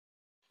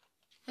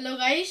Hello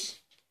guys,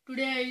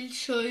 today I will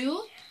show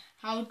you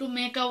how to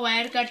make a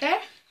wire cutter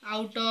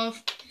out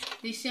of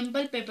this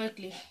simple paper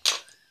clip.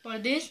 For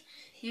this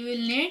you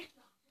will need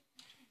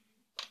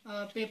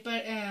a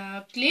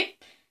paper clip,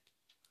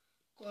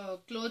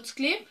 clothes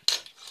clip,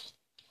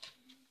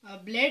 a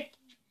blade.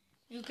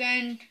 You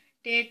can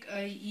take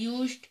a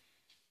used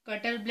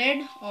cutter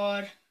blade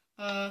or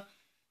a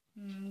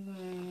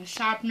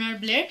sharpener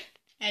blade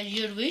as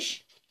your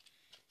wish,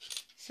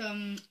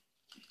 some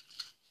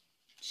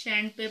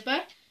sandpaper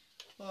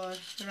for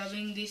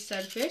rubbing this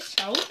surface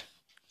out,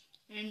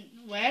 and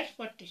wire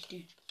for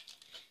testing.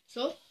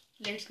 So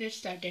let's get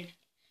started.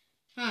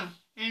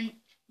 And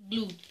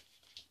glue.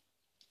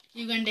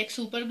 You can take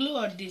super glue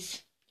or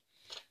this.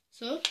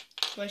 So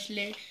first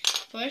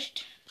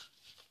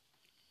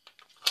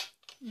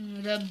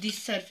rub this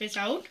surface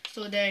out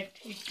so that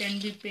it can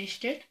be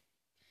pasted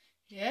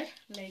here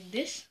like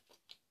this.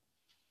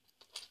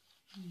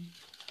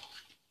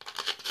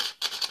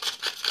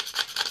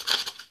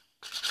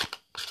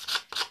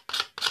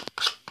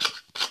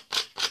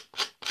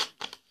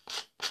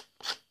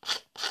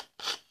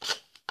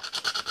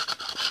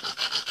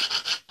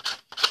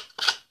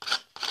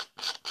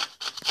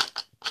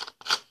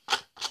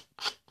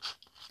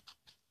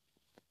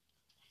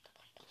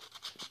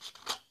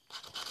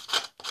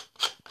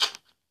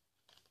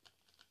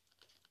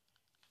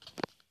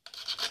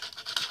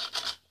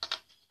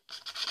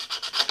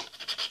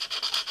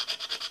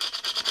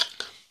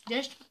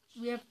 Just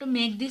we have to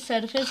make the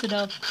surface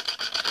rough.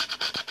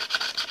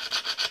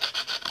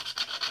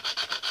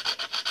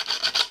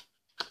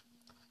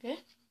 Okay,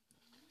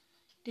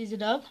 it is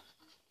rough.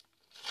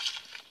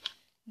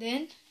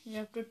 Then you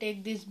have to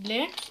take this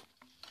blade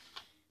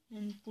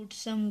and put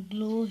some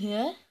glue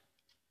here.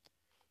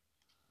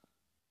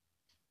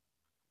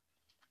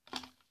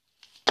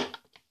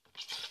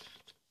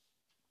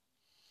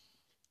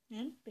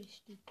 And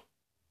paste it.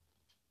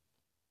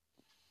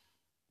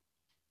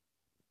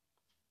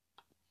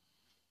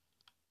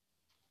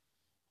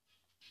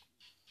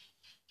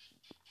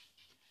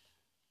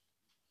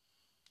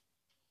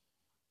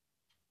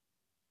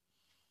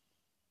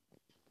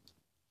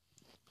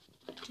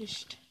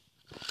 Just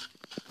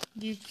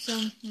give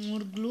some more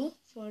glue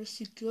for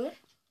secure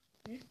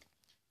it.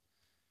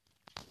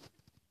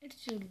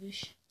 It's your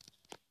wish.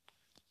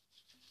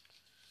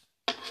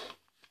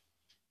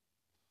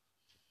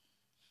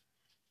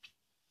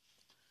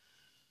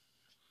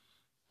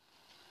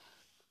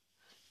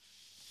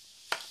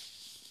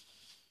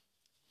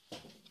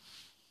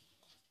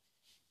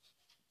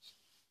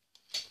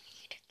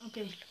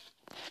 Okay,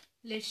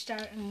 let's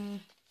start.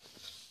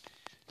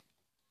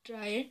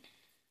 Try it.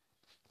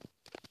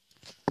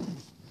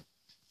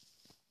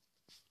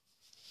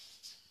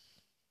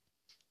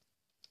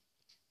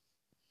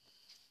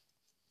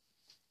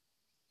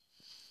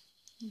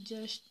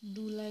 Just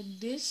do like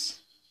this,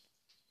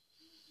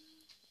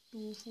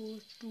 2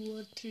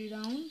 or 3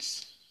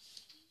 rounds.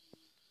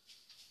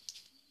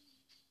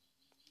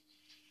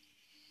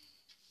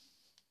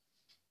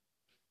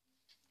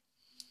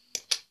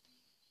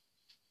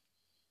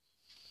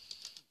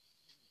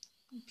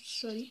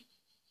 Oops, sorry.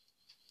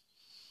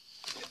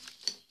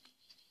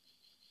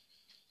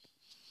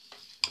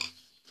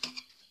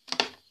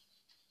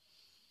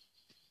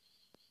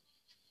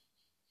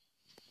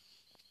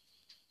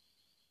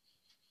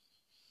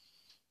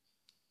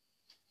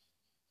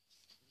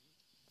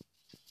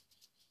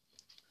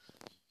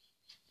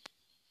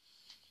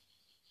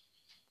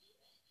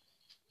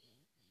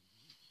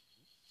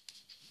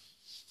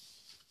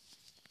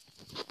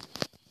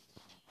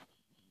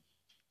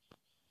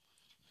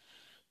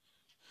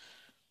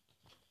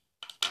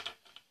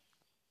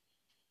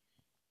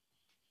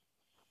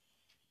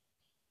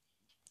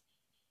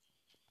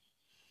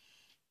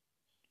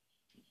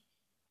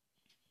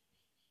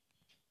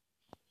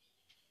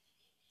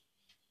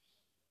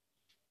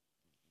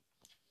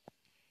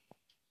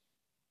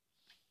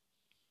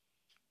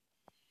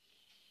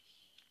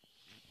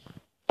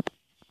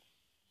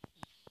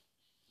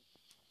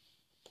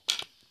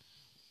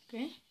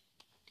 Okay,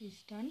 it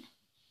is done.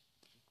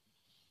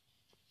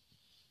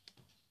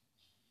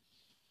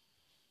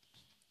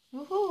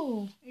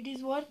 Woohoo! It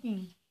is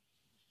working.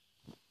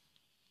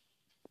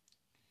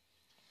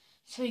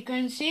 So you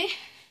can see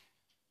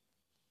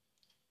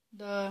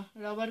the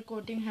rubber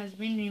coating has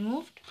been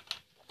removed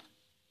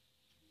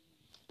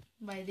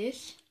by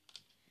this.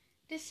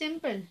 It is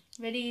simple,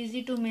 very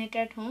easy to make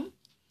at home.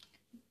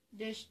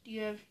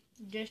 You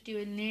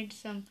will need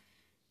some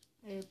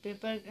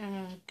paper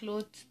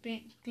clothes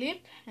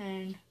clip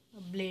and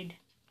a blade.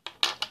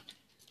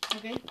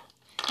 Okay,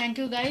 thank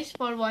you guys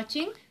for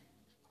watching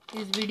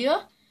this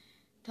video.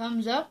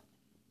 Thumbs up,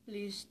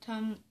 please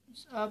thumbs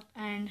up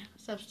and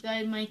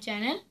subscribe my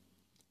channel.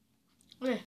 Okay.